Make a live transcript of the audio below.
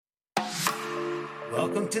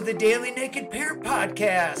Welcome to the Daily Naked Parent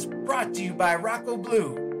Podcast, brought to you by Rocco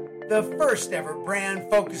Blue, the first ever brand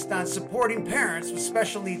focused on supporting parents with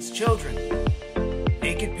special needs children.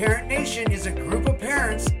 Naked Parent Nation is a group of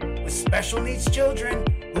parents with special needs children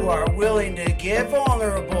who are willing to get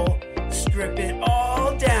vulnerable, strip it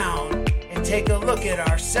all down, and take a look at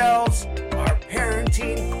ourselves, our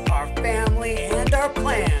parenting, our family, and our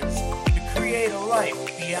plans to create a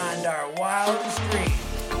life beyond our wildest dreams.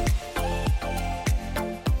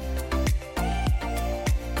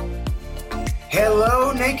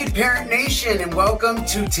 Hello, Naked Parent Nation, and welcome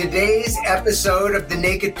to today's episode of the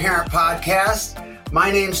Naked Parent Podcast. My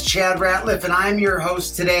name's Chad Ratliff, and I'm your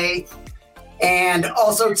host today. And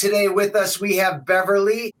also today with us, we have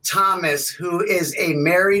Beverly Thomas, who is a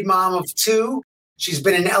married mom of two. She's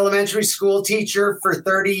been an elementary school teacher for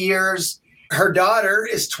 30 years. Her daughter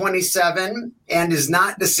is 27 and is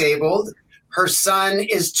not disabled. Her son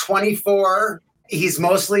is 24. He's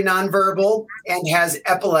mostly nonverbal and has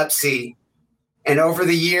epilepsy. And over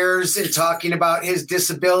the years, in talking about his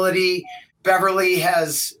disability, Beverly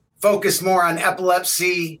has focused more on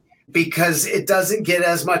epilepsy because it doesn't get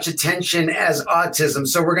as much attention as autism.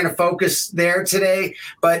 So we're going to focus there today.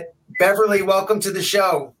 But Beverly, welcome to the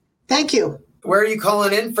show. Thank you. Where are you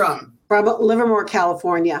calling in from? From Livermore,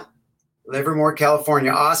 California. Livermore,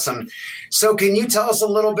 California. Awesome. So can you tell us a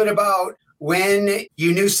little bit about when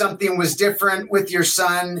you knew something was different with your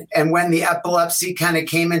son and when the epilepsy kind of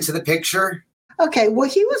came into the picture? Okay, well,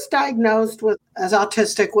 he was diagnosed as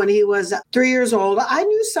autistic when he was 3 years old. I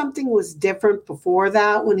knew something was different before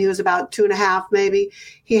that, when he was about 2.5 maybe.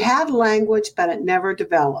 He had language, but it never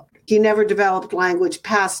developed. He never developed language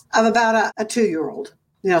past of about a 2-year-old,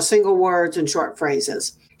 single words and short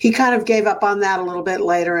phrases. He kind of gave up on that a little bit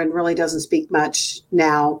later and really doesn't speak much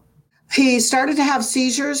now. He started to have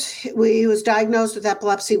seizures. He was diagnosed with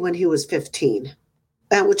epilepsy when he was 15,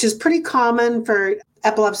 which is pretty common for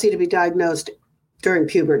epilepsy to be diagnosed during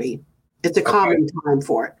puberty. It's a common time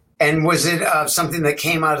for it. And was it something that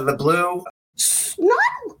came out of the blue?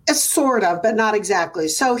 Not sort of, but not exactly.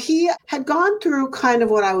 So he had gone through kind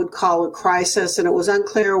of what I would call a crisis, and it was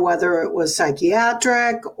unclear whether it was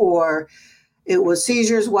psychiatric or it was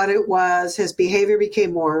seizures, what it was. His behavior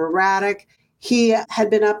became more erratic. He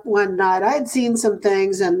had been up one night. I had seen some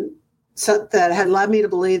things and that had led me to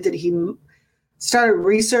believe that he started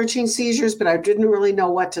researching seizures, but I didn't really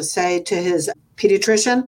know what to say to his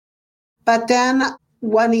pediatrician. But then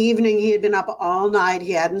one evening, he had been up all night.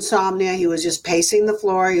 He had insomnia. He was just pacing the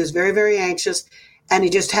floor. He was very, very anxious. And he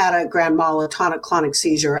just had a grand mal tonic-clonic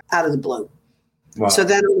seizure out of the blue. Wow. So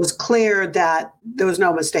then it was clear that there was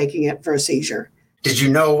no mistaking it for a seizure. Did you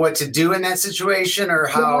know what to do in that situation or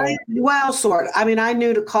how? Well, sort of. I mean, I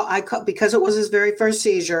knew to call, because it was his very first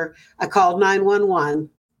seizure, I called 911.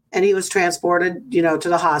 And he was transported, to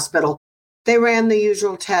the hospital. They ran the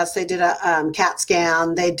usual tests. They did a CAT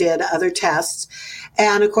scan. They did other tests.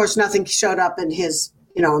 And of course, nothing showed up in his,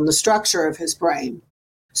 in the structure of his brain.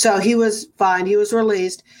 So he was fine. He was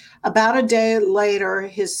released. About a day later,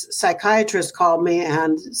 his psychiatrist called me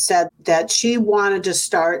and said that she wanted to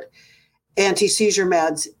start anti-seizure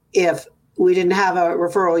meds if we didn't have a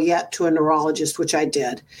referral yet to a neurologist, which I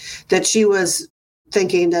did. That she was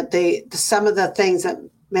thinking that some of the things that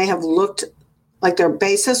may have looked like their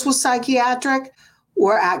basis was psychiatric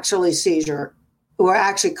were actually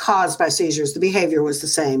caused by seizures. The behavior was the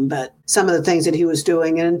same, but some of the things that he was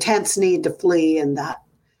doing, an intense need to flee and that,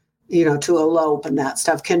 to elope and that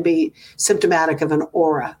stuff can be symptomatic of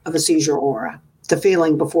a seizure aura, the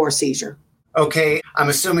feeling before seizure. Okay, I'm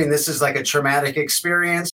assuming this is like a traumatic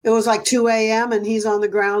experience. It was like 2 a.m. and he's on the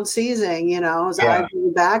ground seizing, his eyes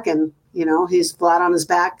in back and, he's flat on his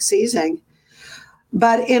back seizing.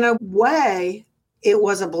 But in a way, it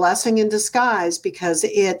was a blessing in disguise because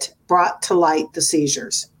it brought to light the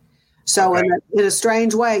seizures. So in a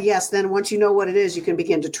strange way, yes, then once you know what it is, you can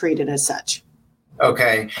begin to treat it as such.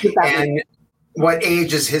 Okay. And what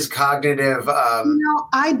age is his cognitive?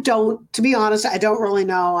 To be honest, I don't really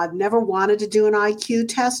know. I've never wanted to do an IQ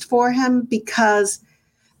test for him because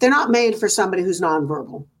they're not made for somebody who's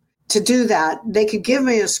nonverbal. To do that, they could give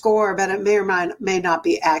me a score, but it may or may not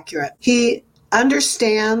be accurate. He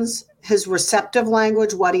understands his receptive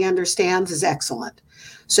language. What he understands is excellent.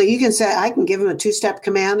 So you can say, I can give him a 2-step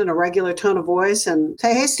command and a regular tone of voice and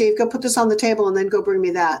say, hey, Steve, go put this on the table and then go bring me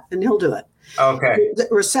that. And he'll do it. Okay. The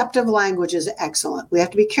receptive language is excellent. We have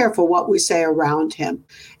to be careful what we say around him.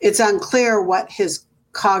 It's unclear what his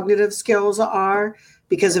cognitive skills are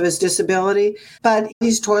because of his disability, but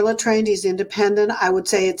he's toilet trained. He's independent. I would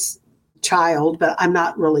say it's child, but I'm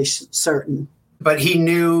not really certain. but he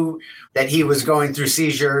knew that he was going through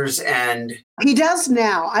seizures and... He does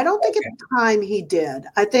now. I don't think at the time he did.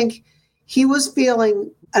 I think he was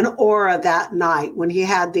feeling an aura that night when he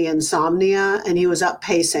had the insomnia and he was up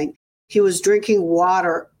pacing. He was drinking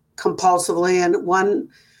water compulsively, and one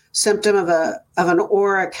symptom of an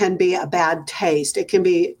aura can be a bad taste. It can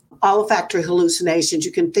be olfactory hallucinations.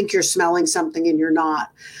 You can think you're smelling something and you're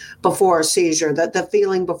not before a seizure, the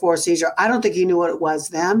feeling before a seizure. I don't think he knew what it was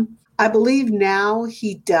then. I believe now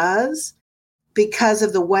he does, because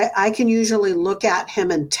of the way I can usually look at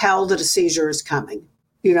him and tell that a seizure is coming.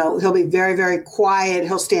 You know, he'll be very, very quiet.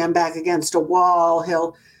 He'll stand back against a wall.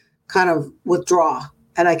 He'll kind of withdraw.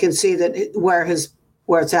 And I can see that where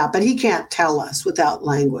it's at. But he can't tell us without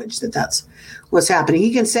language that that's what's happening.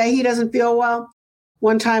 He can say he doesn't feel well.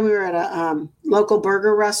 One time we were at a local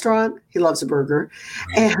burger restaurant. He loves a burger.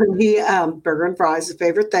 And burger and fries, his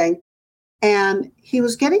favorite thing. And he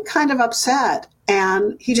was getting kind of upset.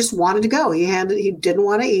 And he just wanted to go. He didn't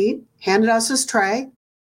want to eat, handed us his tray,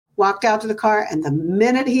 walked out to the car. And the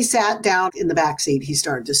minute he sat down in the back seat, he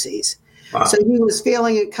started to seize. Wow. So he was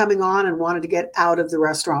feeling it coming on and wanted to get out of the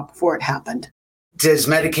restaurant before it happened. Does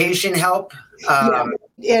medication help? Yeah,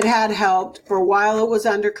 it had helped. For a while, it was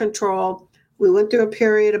under control. We went through a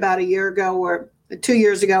period about a year ago where 2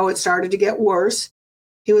 years ago, it started to get worse.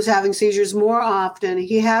 He was having seizures more often.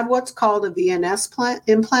 He had what's called a VNS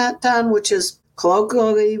implant done, which is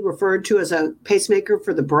colloquially referred to as a pacemaker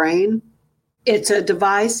for the brain. It's a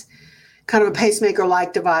device, kind of a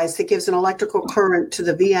pacemaker-like device that gives an electrical current to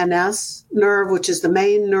the VNS nerve, which is the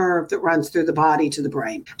main nerve that runs through the body to the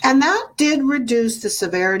brain. And that did reduce the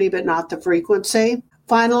severity, but not the frequency.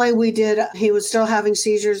 Finally, he was still having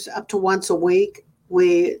seizures up to once a week.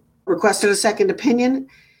 We requested a second opinion.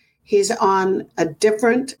 He's on a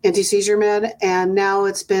different anti-seizure med, and now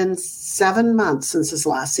it's been 7 months since his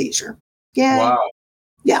last seizure. Yay. Wow.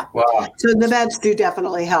 Yeah. Wow. So the meds do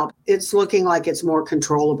definitely help. It's looking like it's more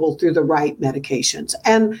controllable through the right medications.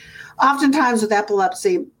 And oftentimes with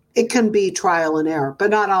epilepsy, it can be trial and error,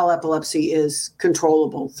 but not all epilepsy is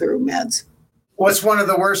controllable through meds. What's one of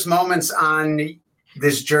the worst moments on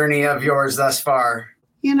this journey of yours thus far?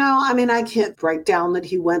 You know, I mean, I can't break down that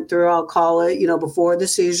he went through, I'll call it, before the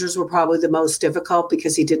seizures were probably the most difficult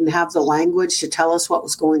because he didn't have the language to tell us what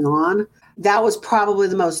was going on. That was probably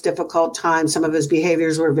the most difficult time. Some of his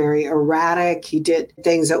behaviors were very erratic. He did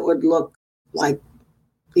things that would look like,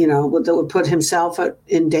 that would put himself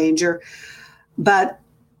in danger. But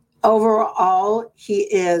overall, he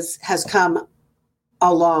has come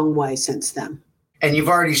a long way since then. And you've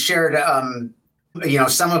already shared,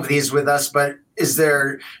 some of these with us, but is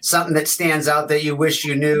there something that stands out that you wish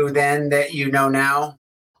you knew then that you know now?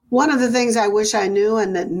 One of the things I wish I knew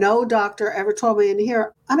and that no doctor ever told me, and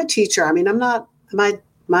here, I'm a teacher. I mean, I'm not,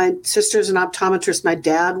 my sister's an optometrist. My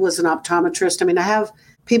dad was an optometrist. I mean, I have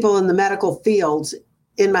people in the medical fields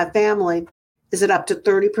in my family, is that up to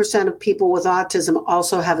 30% of people with autism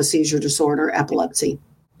also have a seizure disorder, epilepsy.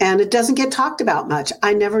 And it doesn't get talked about much.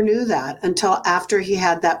 I never knew that until after he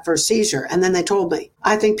had that first seizure. And then they told me.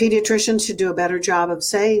 I think pediatricians should do a better job of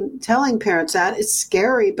telling parents that. It's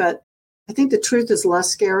scary, but I think the truth is less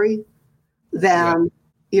scary than,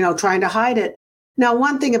 trying to hide it. Now,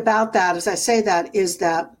 one thing about that, as I say that, is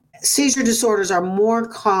that seizure disorders are more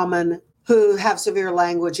common who have severe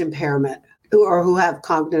language impairment or who have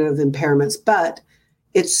cognitive impairments, but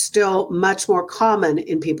it's still much more common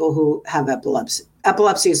in people who have epilepsy.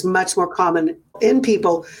 Epilepsy is much more common in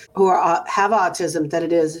people who have autism than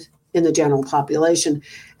it is in the general population.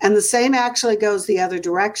 And the same actually goes the other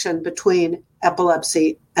direction between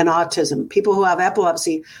epilepsy and autism. People who have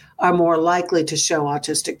epilepsy are more likely to show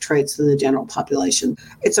autistic traits than the general population.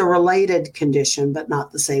 It's a related condition, but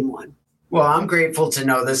not the same one. Well, I'm grateful to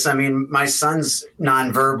know this. I mean, my son's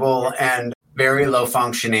nonverbal and very low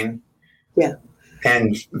functioning. Yeah.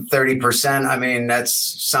 And 30%, I mean,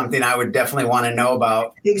 that's something I would definitely want to know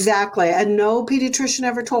about. Exactly. And no pediatrician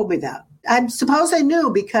ever told me that. I suppose I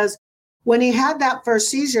knew because when he had that first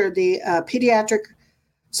seizure, the pediatric,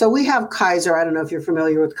 so we have Kaiser. I don't know if you're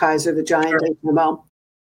familiar with Kaiser, the giant HMO.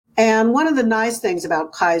 And one of the nice things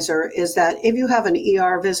about Kaiser is that if you have an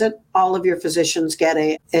ER visit, all of your physicians get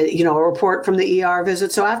a report from the ER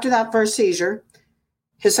visit. So after that first seizure,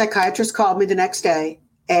 his psychiatrist called me the next day.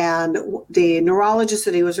 And the neurologist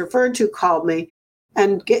that he was referred to called me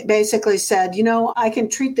and basically said, I can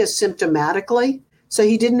treat this symptomatically. So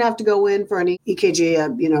he didn't have to go in for an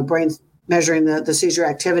EKG, brain measuring the seizure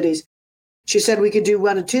activities. She said we could do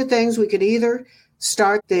one of two things. We could either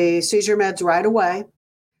start the seizure meds right away,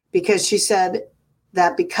 because she said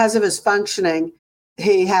that because of his functioning,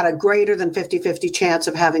 he had a greater than 50-50 chance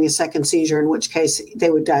of having a second seizure, in which case they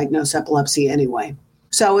would diagnose epilepsy anyway.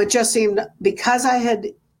 So it just seemed, because I had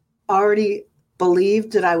already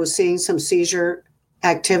believed that I was seeing some seizure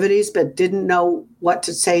activities, but didn't know what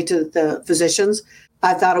to say to the physicians,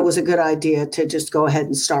 I thought it was a good idea to just go ahead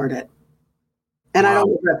and start it. And wow. I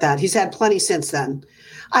don't regret that. He's had plenty since then.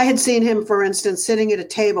 I had seen him, for instance, sitting at a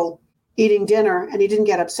table eating dinner, and he didn't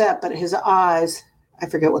get upset, but his eyes, I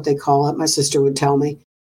forget what they call it, my sister would tell me,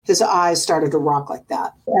 his eyes started to rock like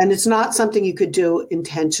that. And it's not something you could do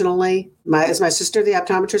intentionally. As my sister, the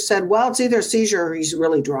optometrist, said, well, it's either a seizure or he's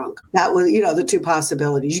really drunk. That was, the two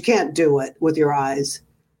possibilities. You can't do it with your eyes.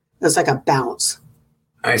 It's like a bounce.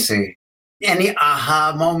 I see. Any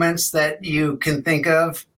aha moments that you can think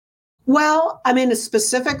of? Well, I mean,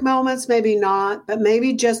 specific moments, maybe not, but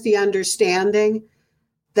maybe just the understanding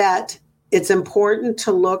that it's important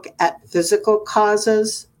to look at physical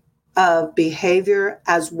causes of behavior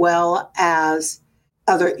as well as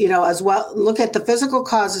other, look at the physical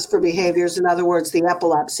causes for behaviors. In other words, the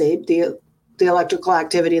epilepsy, the electrical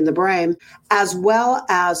activity in the brain, as well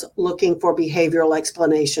as looking for behavioral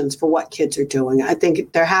explanations for what kids are doing. I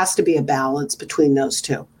think there has to be a balance between those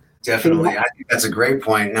two. Definitely. I think that's a great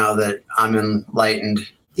point now that I'm enlightened.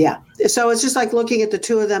 Yeah. So it's just like looking at the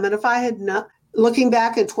two of them. And if I had not, looking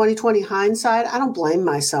back in 2020 hindsight, I don't blame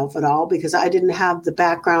myself at all because I didn't have the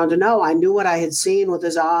background to know. I knew what I had seen with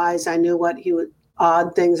his eyes. I knew what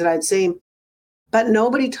odd things that I'd seen. But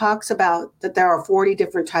nobody talks about that there are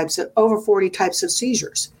over 40 types of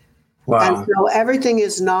seizures. Wow. And so everything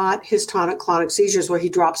is not his tonic-clonic seizures where he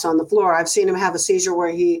drops on the floor. I've seen him have a seizure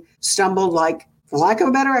where he stumbled like, for lack of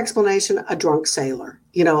a better explanation, a drunk sailor.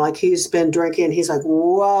 Like he's been drinking and he's like,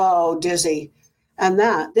 whoa, dizzy. And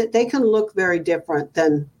that they can look very different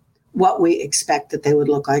than what we expect that they would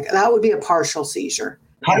look like. That would be a partial seizure.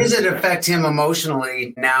 How does it affect him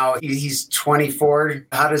emotionally now? He's 24.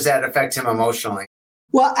 How does that affect him emotionally?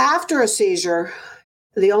 Well, after a seizure,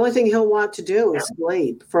 the only thing he'll want to do is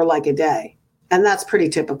sleep for like a day. And that's pretty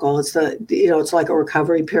typical. It's it's like a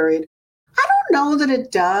recovery period. I don't know that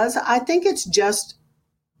it does. I think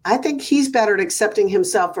he's better at accepting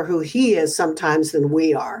himself for who he is sometimes than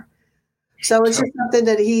we are. So it's just something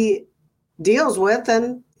that he deals with,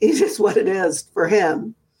 and it's just what it is for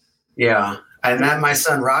him. Yeah. I met my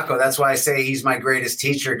son, Rocco. That's why I say he's my greatest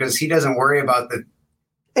teacher, because he doesn't worry about the...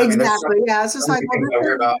 Exactly. Yeah. It's just like,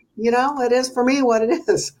 it is for me what it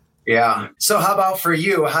is. Yeah. So how about for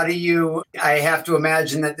you? I have to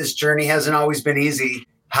imagine that this journey hasn't always been easy.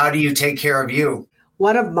 How do you take care of you?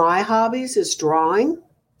 One of my hobbies is drawing.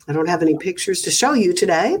 I don't have any pictures to show you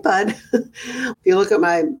today, but if you look at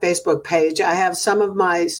my Facebook page, I have some of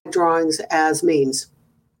my drawings as memes.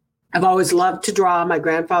 I've always loved to draw. My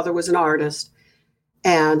grandfather was an artist,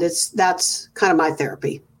 and that's kind of my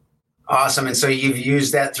therapy. Awesome. And so you've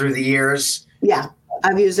used that through the years? Yeah,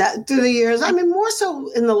 I've used that through the years. I mean, more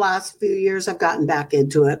so in the last few years, I've gotten back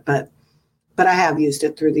into it, but I have used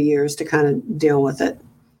it through the years to kind of deal with it.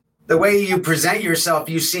 The way you present yourself,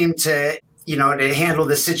 you seem to handle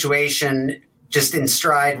the situation just in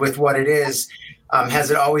stride with what it is.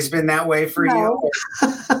 Has it always been that way for you?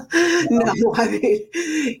 No, I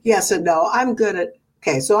mean, yes and no.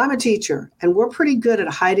 So I'm a teacher, and we're pretty good at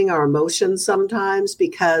hiding our emotions sometimes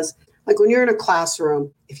because, like when you're in a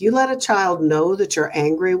classroom, if you let a child know that you're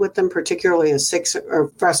angry with them, particularly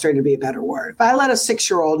or frustrated would be a better word. If I let a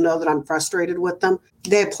 6-year-old know that I'm frustrated with them,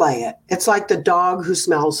 they play it. It's like the dog who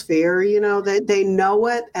smells fear, they know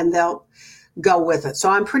it and they'll go with it. So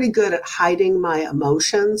I'm pretty good at hiding my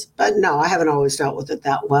emotions, but no, I haven't always dealt with it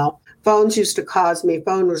that well. Phone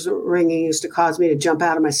was ringing used to cause me to jump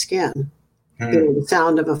out of my skin. The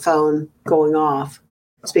sound of a phone going off.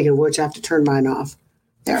 Speaking of which, I have to turn mine off.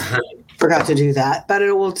 There, forgot to do that. But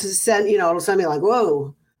it will send me like,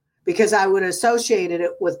 whoa, because I would associate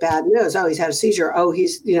it with bad news. Oh, he's had a seizure. Oh,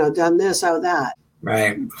 he's, done this, oh, that.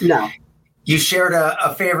 Right. No. You shared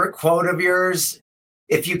a favorite quote of yours.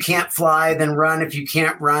 If you can't fly, then run. If you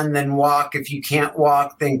can't run, then walk. If you can't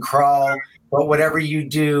walk, then crawl. But whatever you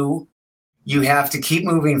do, you have to keep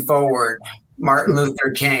moving forward. Martin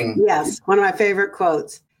Luther King. Yes, one of my favorite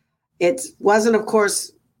quotes. It wasn't, of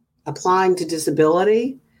course, applying to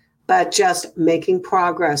disability, but just making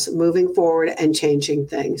progress, moving forward and changing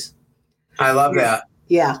things. I love that.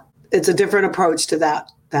 Yeah, it's a different approach to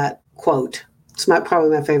that quote. It's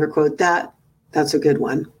probably my favorite quote. That's a good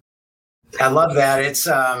one. I love that. It's,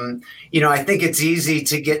 I think it's easy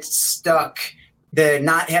to get stuck,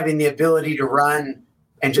 not having the ability to run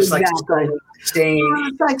and just exactly. Staying. Well,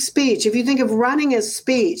 it's like speech. If you think of running as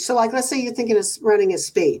speech, so like let's say you're thinking of running as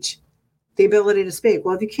speech, the ability to speak.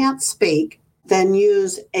 Well, if you can't speak, then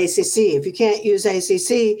use ACC. If you can't use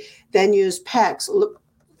ACC, then use PECS. Look,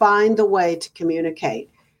 find the way to communicate.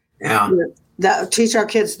 Yeah. Teach our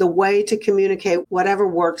kids the way to communicate whatever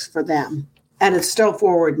works for them. And it's still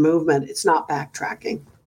forward movement. It's not backtracking.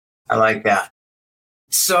 I like that.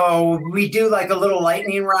 So we do like a little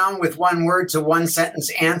lightning round with 1 word to 1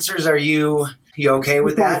 sentence answers. Are you okay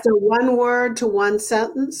with that? So 1 word to 1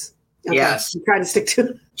 sentence? Okay. Yes. Try to stick to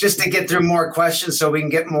it. Just to get through more questions so we can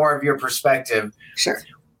get more of your perspective. Sure.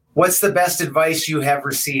 What's the best advice you have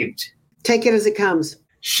received? Take it as it comes.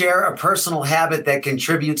 Share a personal habit that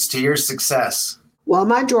contributes to your success. Well,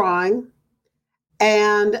 my drawing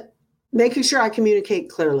and making sure I communicate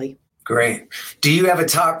clearly. Great. Do you have a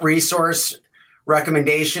top resource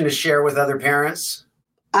recommendation to share with other parents?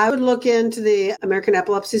 I would look into the American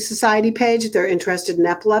Epilepsy Society page if they're interested in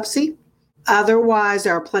epilepsy. Otherwise,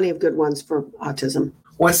 there are plenty of good ones for autism.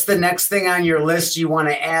 What's the next thing on your list you want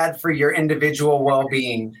to add for your individual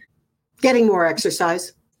well-being? Getting more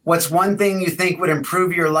exercise. What's one thing you think would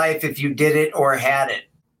improve your life if you did it or had it?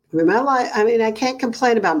 I can't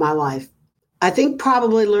complain about my life. I think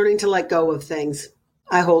probably learning to let go of things.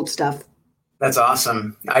 I hold stuff. That's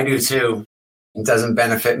awesome. I do too. It doesn't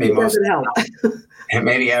benefit me most. It doesn't help. And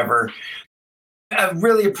maybe ever. I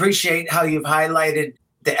really appreciate how you've highlighted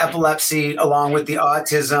the epilepsy along with the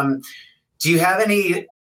autism. Do you have any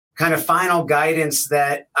kind of final guidance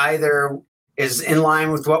that either is in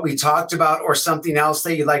line with what we talked about or something else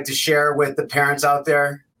that you'd like to share with the parents out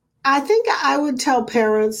there? I think I would tell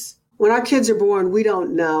parents, when our kids are born, we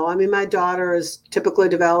don't know. I mean, my daughter is typically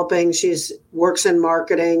developing. She works in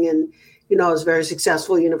marketing and, is a very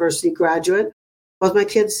successful university graduate. Both my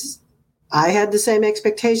kids, I had the same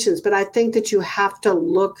expectations, but I think that you have to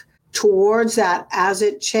look towards that as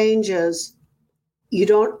it changes. You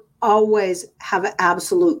don't always have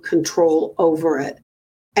absolute control over it.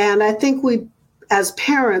 And I think we, as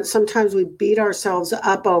parents, sometimes we beat ourselves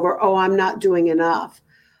up over, I'm not doing enough.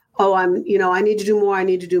 I need to do more. I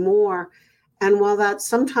need to do more. And while that's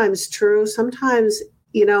sometimes true, sometimes,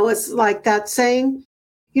 it's like that saying,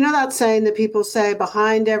 that saying that people say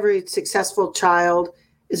behind every successful child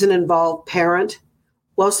is an involved parent.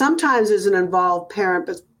 Well, sometimes there's an involved parent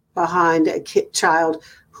behind a child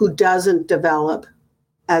who doesn't develop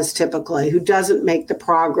as typically, who doesn't make the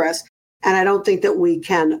progress. And I don't think that we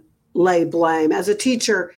can lay blame. As a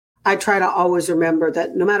teacher, I try to always remember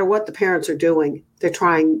that no matter what the parents are doing,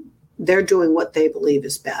 they're doing what they believe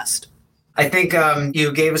is best. I think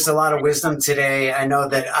you gave us a lot of wisdom today. I know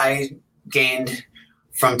that I gained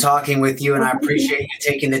from talking with you, and I appreciate you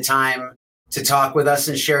taking the time to talk with us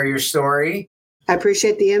and share your story. I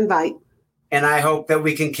appreciate the invite. And I hope that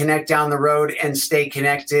we can connect down the road and stay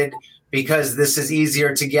connected, because this is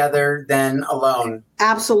easier together than alone.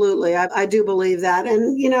 Absolutely. I do believe that.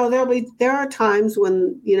 And, there are times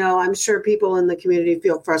when, I'm sure people in the community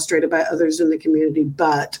feel frustrated by others in the community,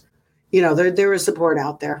 but, there is support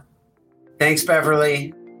out there. Thanks,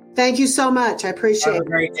 Beverly. Thank you so much. I appreciate it. Have a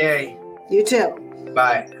great day. You too.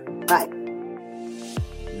 Bye. Bye.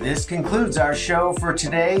 This concludes our show for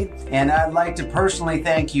today, and I'd like to personally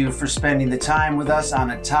thank you for spending the time with us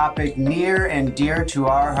on a topic near and dear to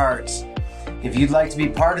our hearts. If you'd like to be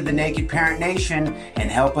part of the Naked Parent Nation and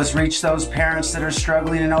help us reach those parents that are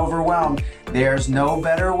struggling and overwhelmed, there's no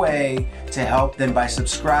better way to help than by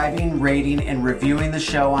subscribing, rating, and reviewing the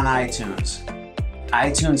show on iTunes.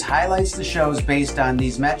 iTunes highlights the shows based on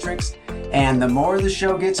these metrics, and the more the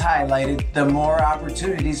show gets highlighted, the more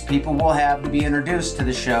opportunities people will have to be introduced to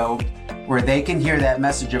the show, where they can hear that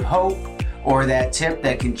message of hope or that tip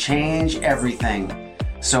that can change everything.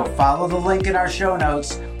 So follow the link in our show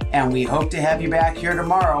notes, and we hope to have you back here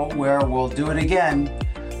tomorrow, where we'll do it again.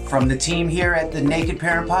 From the team here at the Naked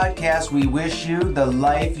Parent Podcast, we wish you the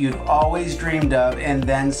life you've always dreamed of and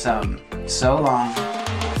then some. So long.